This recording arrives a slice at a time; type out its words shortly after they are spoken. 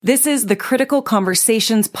This is the Critical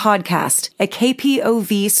Conversations podcast, a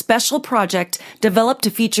KPOV special project developed to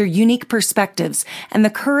feature unique perspectives and the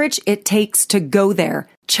courage it takes to go there,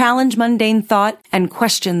 challenge mundane thought, and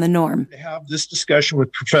question the norm. To have this discussion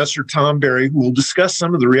with Professor Tom Berry, who will discuss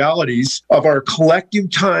some of the realities of our collective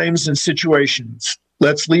times and situations.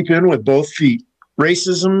 Let's leap in with both feet.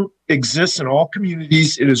 Racism exists in all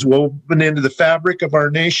communities. It is woven into the fabric of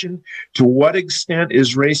our nation. To what extent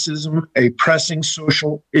is racism a pressing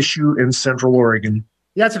social issue in Central Oregon?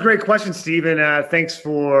 Yeah, it's a great question, Stephen. Thanks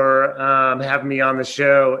for having me on the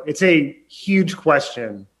show. It's a huge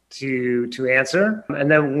question to answer,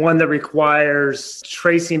 and then one that requires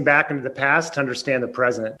tracing back into the past to understand the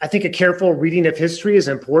present. I think a careful reading of history is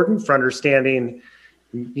important for understanding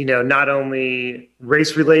not only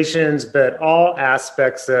race relations, but all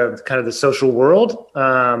aspects of kind of the social world,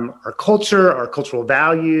 our culture, our cultural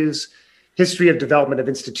values, history of development of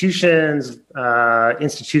institutions,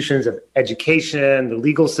 institutions of education, the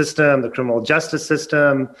legal system, the criminal justice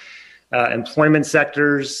system, employment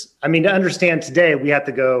sectors. I mean, to understand today, we have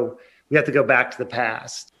to go back to the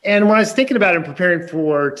past. And when I was thinking about it and preparing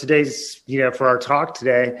for today's, for our talk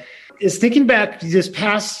today, is thinking back this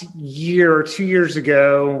past year or 2 years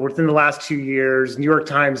ago, within the last 2 years, New York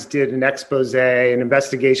Times did an expose, an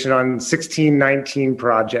investigation on 1619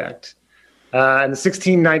 Project. And the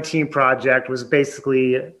 1619 Project was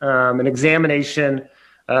basically an examination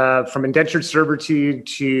from indentured servitude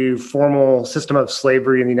to formal system of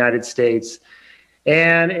slavery in the United States,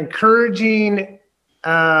 and encouraging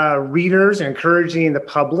readers and encouraging the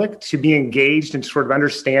public to be engaged in sort of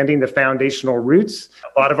understanding the foundational roots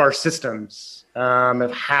of a lot of our systems,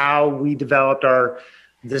 of how we developed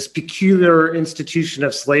this peculiar institution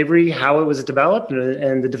of slavery, how it was developed,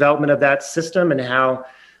 and the development of that system, and how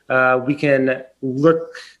we can look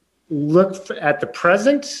at the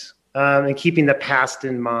present and keeping the past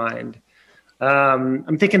in mind.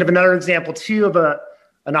 I'm thinking of another example too of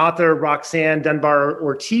an author, Roxanne Dunbar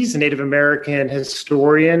Ortiz, a Native American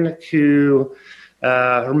historian, who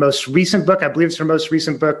her most recent book, I believe it's her most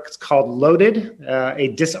recent book, it's called Loaded,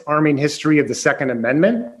 A Disarming History of the Second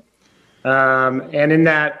Amendment. And in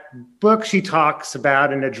that book, she talks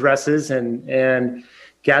about and addresses and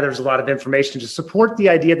gathers a lot of information to support the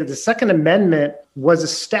idea that the Second Amendment was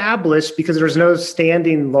established because there was no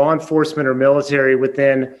standing law enforcement or military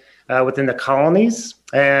within the colonies.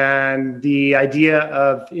 And the idea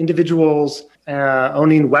of individuals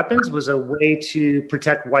owning weapons was a way to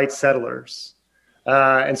protect white settlers.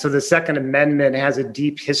 And so the Second Amendment has a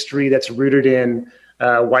deep history that's rooted in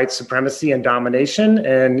white supremacy and domination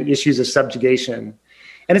and issues of subjugation.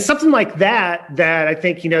 And it's something like that I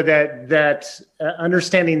think, that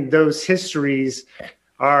understanding those histories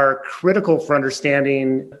are critical for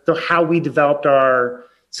understanding how we developed our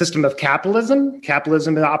system of capitalism.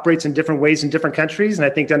 Capitalism operates in different ways in different countries. And I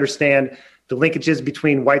think to understand the linkages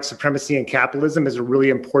between white supremacy and capitalism is a really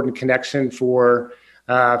important connection in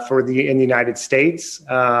the United States.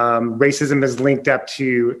 Racism is linked up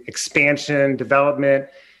to expansion, development,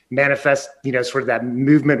 manifest, sort of that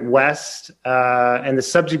movement west, and the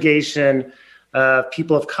subjugation of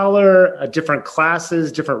people of color, different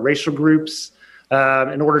classes, different racial groups,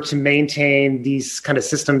 in order to maintain these kind of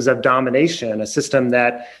systems of domination, a system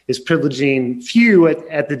that is privileging few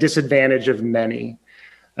at the disadvantage of many.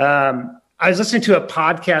 I was listening to a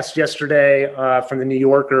podcast yesterday from The New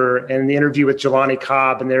Yorker, and the interview with Jelani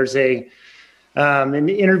Cobb, and there's in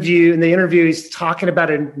the interview, he's talking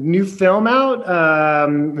about a new film out.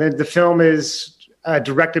 The film is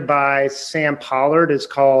directed by Sam Pollard. It's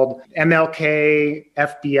called MLK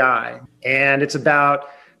FBI, and it's about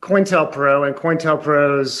COINTELPRO and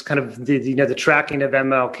COINTELPRO's kind of the tracking of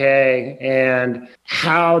MLK and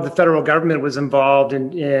how the federal government was involved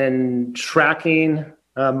in tracking,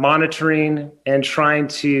 monitoring, and trying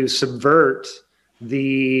to subvert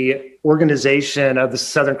the organization of the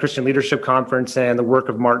Southern Christian Leadership Conference and the work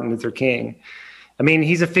of Martin Luther King. I mean,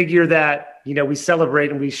 he's a figure that, we celebrate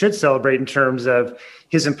and we should celebrate in terms of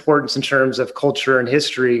his importance in terms of culture and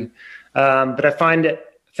history. But I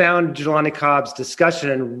found Jelani Cobb's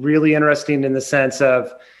discussion really interesting in the sense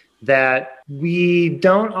of that we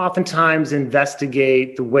don't oftentimes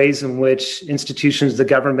investigate the ways in which institutions, the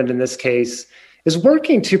government in this case, is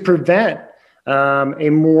working to prevent a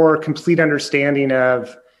more complete understanding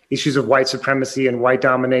of issues of white supremacy and white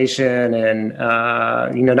domination, and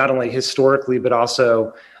not only historically but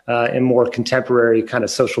also in more contemporary kind of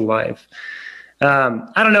social life.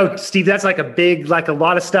 I don't know, Steve, that's like a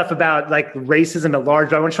lot of stuff about like racism at large,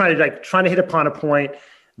 but I want to try to hit upon a point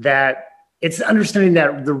that it's understanding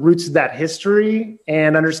that the roots of that history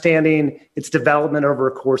and understanding its development over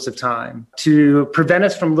a course of time to prevent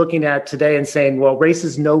us from looking at today and saying, well, race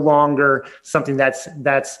is no longer something that's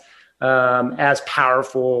as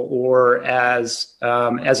powerful or as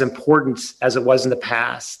important as it was in the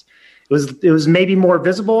past. It was maybe more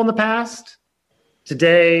visible in the past.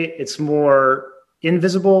 Today, it's more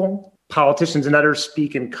invisible. Politicians and others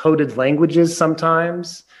speak in coded languages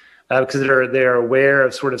sometimes because they're aware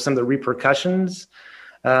of sort of some of the repercussions.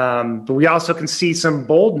 But we also can see some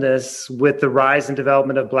boldness with the rise and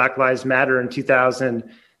development of Black Lives Matter in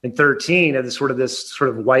 2013 of this sort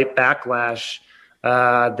of white backlash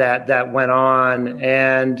that went on.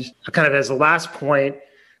 And kind of as a last point,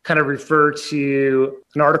 kind of refer to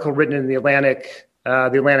an article written in the Atlantic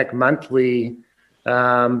Monthly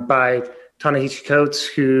by Ta-Nehisi Coates,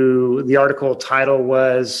 who the article title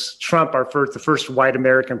was "Trump, the first white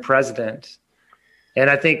American president." And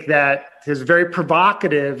I think that is very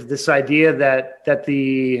provocative, this idea that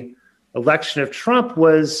the election of Trump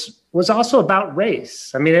was also about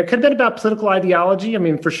race. I mean, it could have been about political ideology. I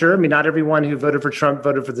mean, for sure. I mean, not everyone who voted for Trump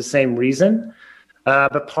voted for the same reason.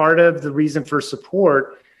 But part of the reason for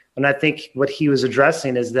support, and I think what he was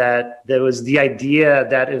addressing, is that there was the idea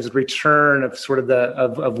that it was a return of sort of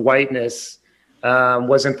of whiteness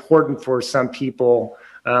was important for some people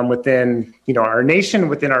within our nation,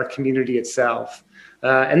 within our community itself.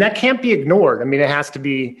 And that can't be ignored. I mean, it has to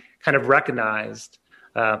be kind of recognized,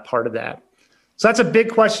 part of that. So that's a big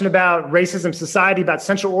question about racism society, about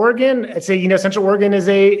Central Oregon. I'd say, Central Oregon is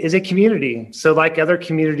a community. So like other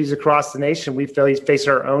communities across the nation, we face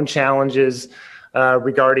our own challenges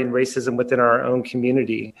regarding racism within our own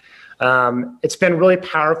community. It's been really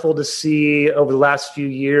powerful to see over the last few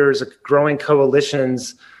years growing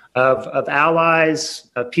coalitions of allies,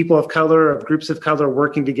 of people of color, of groups of color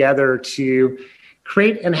working together to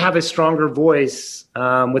create and have a stronger voice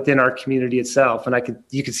within our community itself. And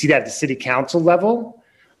you could see that at the city council level,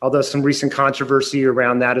 although some recent controversy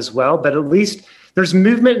around that as well. But at least there's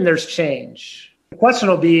movement and there's change. The question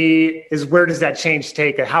will be is where does that change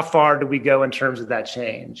take? How far do we go in terms of that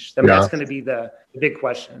change? I mean, that's going to be the big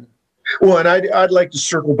question. Well, and I'd like to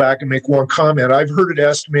circle back and make one comment. I've heard it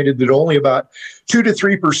estimated that only about 2 to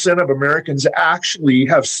 3% of Americans actually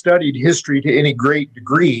have studied history to any great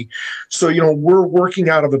degree. So, we're working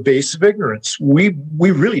out of a base of ignorance. We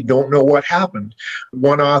really don't know what happened.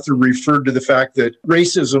 One author referred to the fact that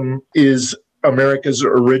racism is America's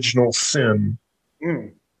original sin,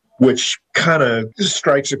 which kind of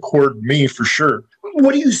strikes a chord with me for sure.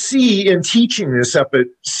 What do you see in teaching this up at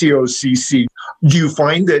COCC? Do you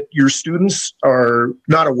find that your students are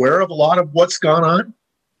not aware of a lot of what's gone on?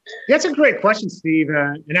 That's a great question, Steve.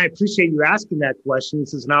 And I appreciate you asking that question.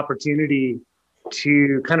 This is an opportunity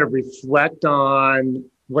to kind of reflect on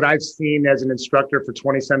what I've seen as an instructor for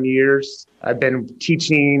 20 some years. I've been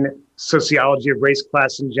teaching sociology of race,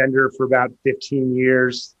 class, and gender for about 15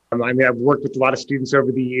 years. I've worked with a lot of students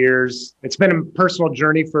over the years. It's been a personal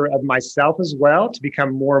journey of myself as well to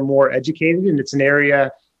become more and more educated. And it's an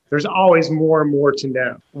area, there's always more and more to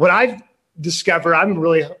know. What I've discovered, I'm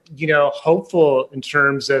really, hopeful in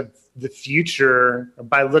terms of the future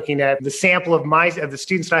by looking at the sample of the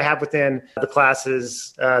students that I have within the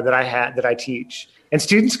classes that I teach. And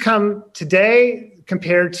students come today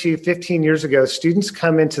compared to 15 years ago, students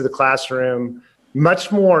come into the classroom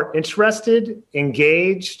much more interested,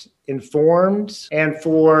 engaged, informed, and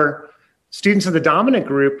for students of the dominant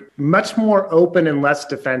group, much more open and less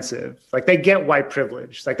defensive. Like they get white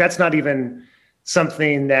privilege. Like that's not even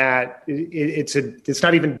something that it's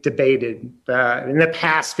not even debated. In the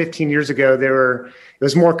past 15 years ago, it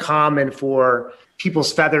was more common for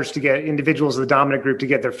individuals of the dominant group to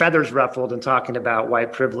get their feathers ruffled and talking about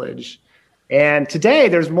white privilege. And today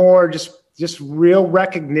there's more just real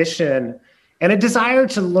recognition and a desire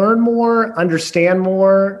to learn more, understand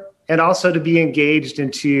more, and also to be engaged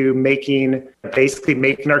into making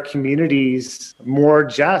our communities more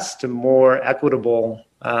just and more equitable.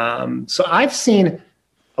 So I've seen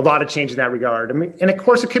a lot of change in that regard. I mean, and of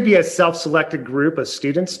course, it could be a self-selected group of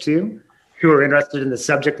students too, who are interested in the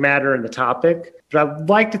subject matter and the topic. But I'd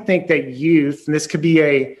like to think that youth, and this could be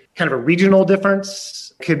a kind of a regional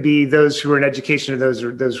difference, could be those who are in education and those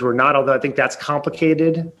who are not, although I think that's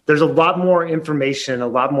complicated. There's a lot more information, a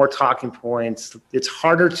lot more talking points. It's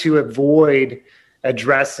harder to avoid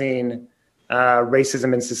addressing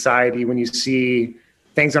racism in society when you see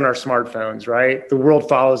things on our smartphones, right? The world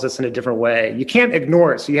follows us in a different way. You can't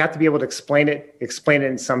ignore it, so you have to be able to explain it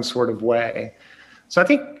in some sort of way. So I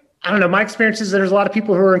think, my experience is that there's a lot of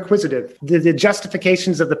people who are inquisitive. The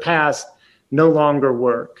justifications of the past no longer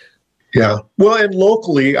work. Yeah. Well, and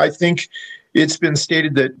locally, I think It's been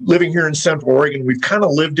stated that living here in Central Oregon, we've kind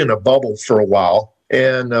of lived in a bubble for a while.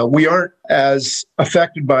 And we aren't as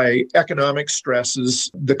affected by economic stresses.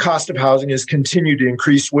 The cost of housing has continued to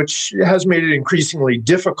increase, which has made it increasingly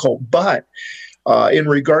difficult. But in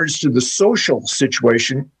regards to the social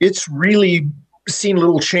situation, it's really seen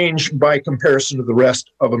little change by comparison to the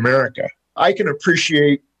rest of America. I can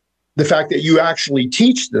appreciate the fact that you actually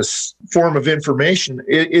teach this form of information.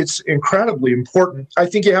 It's incredibly important. I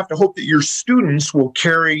think you have to hope that your students will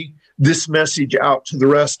carry this message out to the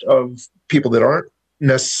rest of people that aren't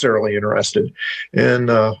necessarily interested. And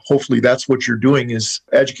hopefully that's what you're doing, is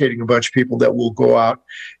educating a bunch of people that will go out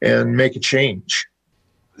and make a change.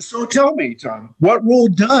 So tell me, Tom, what role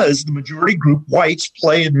does the majority group whites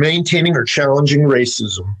play in maintaining or challenging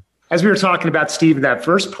racism? As we were talking about, Steve, in that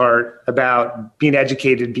first part about being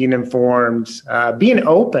educated, being informed, being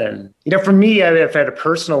open. For me, if at a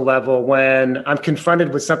personal level, when I'm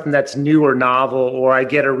confronted with something that's new or novel, or I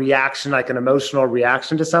get a reaction, like an emotional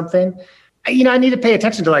reaction to something, I need to pay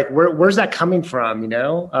attention to where's that coming from,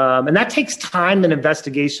 and that takes time and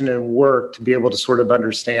investigation and work to be able to sort of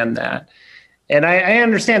understand that. And I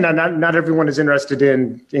understand that not everyone is interested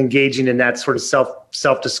in engaging in that sort of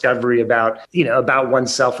self-discovery about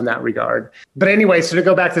oneself in that regard. But anyway, so to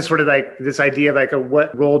go back to sort of like this idea of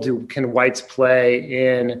what role can whites play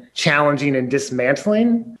in challenging and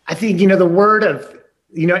dismantling? I think, the word of,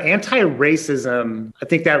 anti-racism, I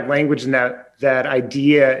think that language and that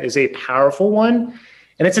idea is a powerful one.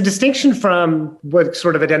 And it's a distinction from what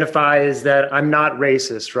sort of identifies that I'm not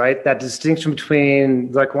racist, right? That distinction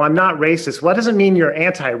between I'm not racist. What doesn't mean you're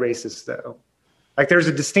anti-racist, though? There's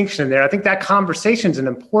a distinction there. I think that conversation is an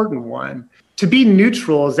important one. To be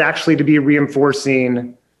neutral is actually to be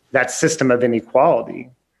reinforcing that system of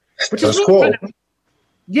inequality, which is really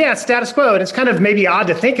status quo. And it's kind of maybe odd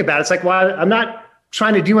to think about. It's I'm not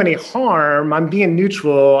trying to do any harm. I'm being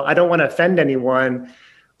neutral. I don't want to offend anyone.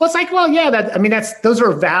 Well, it's those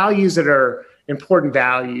are values that are important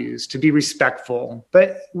values, to be respectful.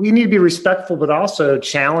 But we need to be respectful, but also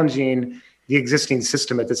challenging the existing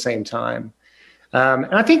system at the same time. And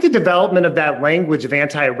I think the development of that language of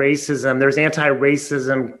anti-racism, there's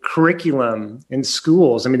anti-racism curriculum in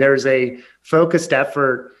schools. There's a focused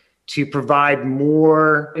effort to provide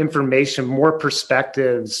more information, more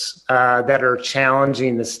perspectives that are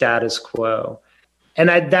challenging the status quo. And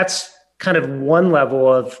that's kind of one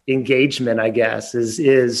level of engagement, I guess,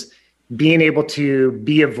 is being able to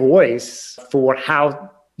be a voice for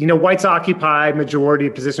how, whites occupy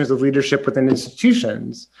majority positions of leadership within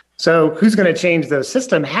institutions. So who's going to change the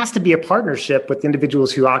system has to be a partnership with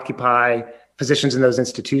individuals who occupy positions in those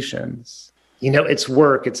institutions. It's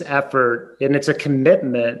work, it's effort, and it's a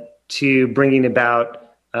commitment to bringing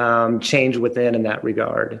about change within in that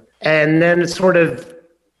regard. And then it's sort of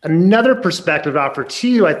another perspective offer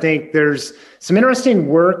too. I think there's some interesting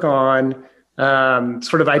work on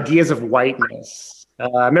sort of ideas of whiteness.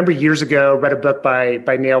 I remember years ago, read a book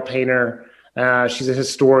by Neil Painter. She's a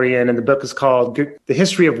historian, and the book is called The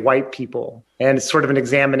History of White People. And it's sort of an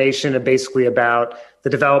examination of basically about the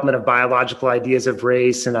development of biological ideas of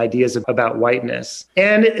race and ideas about whiteness.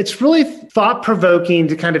 And it's really thought-provoking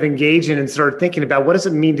to kind of engage in and start thinking about, what does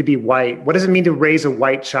it mean to be white? What does it mean to raise a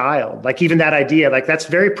white child? Even that idea, that's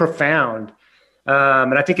very profound.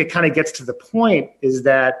 And I think it kind of gets to the point is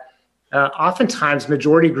that oftentimes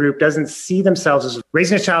majority group doesn't see themselves as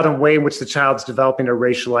raising a child in a way in which the child's developing a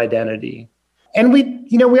racial identity. And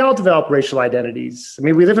we all develop racial identities.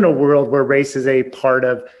 We live in a world where race is a part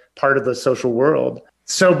of the social world.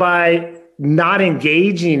 So by not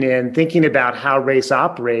engaging in thinking about how race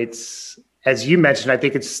operates, as you mentioned, I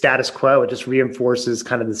think it's status quo. It just reinforces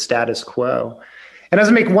kind of the status quo. And as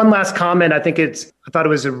I make one last comment, I thought it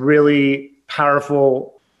was a really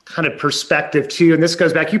powerful kind of perspective too. And this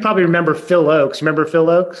goes back, you probably remember Phil Oakes. Remember Phil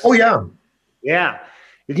Oakes? Oh, yeah. Yeah.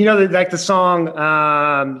 The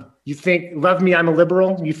song, you think, Love Me, I'm a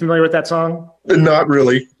Liberal. You familiar with that song? Not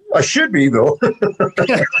really. I should be, though.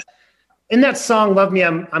 In that song, Love Me,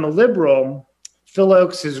 I'm a Liberal, Phil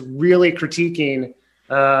Oakes is really critiquing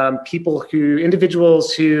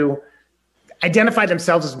individuals who identify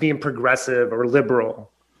themselves as being progressive or liberal.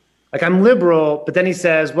 I'm liberal, but then he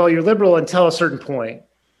says, well, you're liberal until a certain point.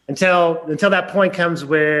 Until that point comes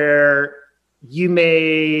where you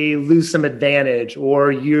may lose some advantage,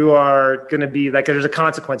 or you are going to be there's a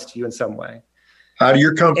consequence to you in some way. Out of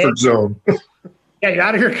your comfort zone. Yeah, you're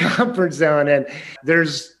out of your comfort zone. And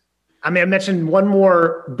I mentioned one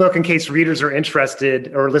more book in case readers are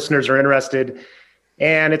interested or listeners are interested.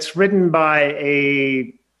 And it's written by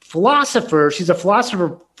a philosopher. She's a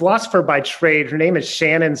philosopher by trade. Her name is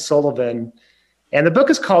Shannon Sullivan. And the book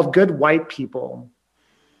is called Good White People.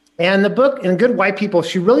 And the book, in Good White People,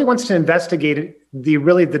 she really wants to investigate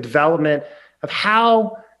the development of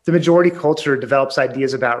how the majority culture develops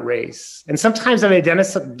ideas about race. And sometimes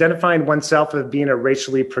identifying oneself as being a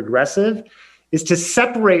racially progressive is to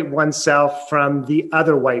separate oneself from the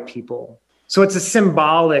other white people. So it's a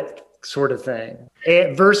symbolic sort of thing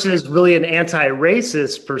versus really an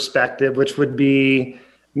anti-racist perspective, which would be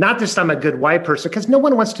not just I'm a good white person, because no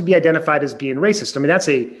one wants to be identified as being racist. I mean, that's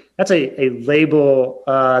a label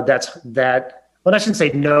well, I shouldn't say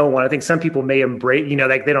no one. I think some people may embrace,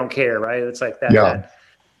 like they don't care, right? It's like that. Yeah.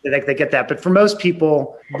 They get that. But for most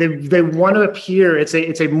people, they want to appear, it's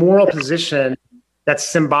a moral position that's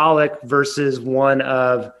symbolic versus one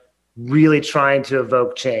of really trying to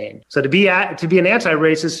evoke change. So to be an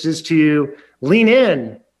anti-racist is to lean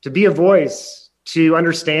in, to be a voice, to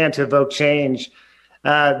understand, to evoke change.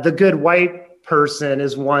 The good white person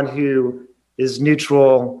is one who is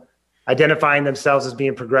neutral, identifying themselves as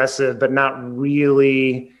being progressive, but not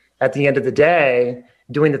really, at the end of the day,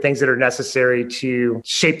 doing the things that are necessary to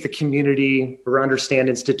shape the community or understand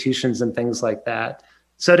institutions and things like that.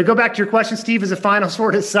 So to go back to your question, Steve, as a final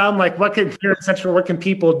sort of sum, like what can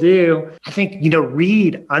people do? I think,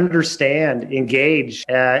 read, understand, engage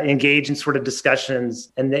in sort of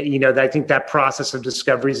discussions. And that, I think that process of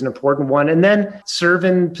discovery is an important one. And then serve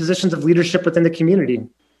in positions of leadership within the community.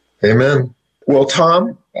 Amen. Well,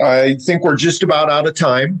 Tom, I think we're just about out of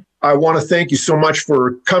time. I want to thank you so much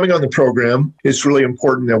for coming on the program. It's really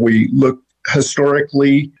important that we look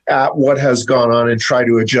historically at what has gone on and try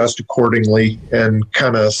to adjust accordingly and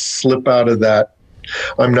kind of slip out of that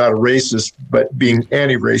I'm not a racist, but being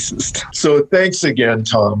anti-racist. So thanks again,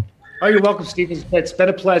 Tom. Oh, you're welcome, Stephen. It's been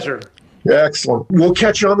a pleasure. Excellent. We'll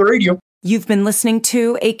catch you on the radio. You've been listening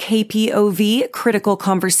to a KPOV Critical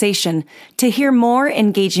Conversation. To hear more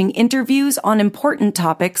engaging interviews on important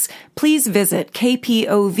topics, please visit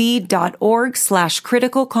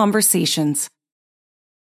kpov.org/criticalconversations.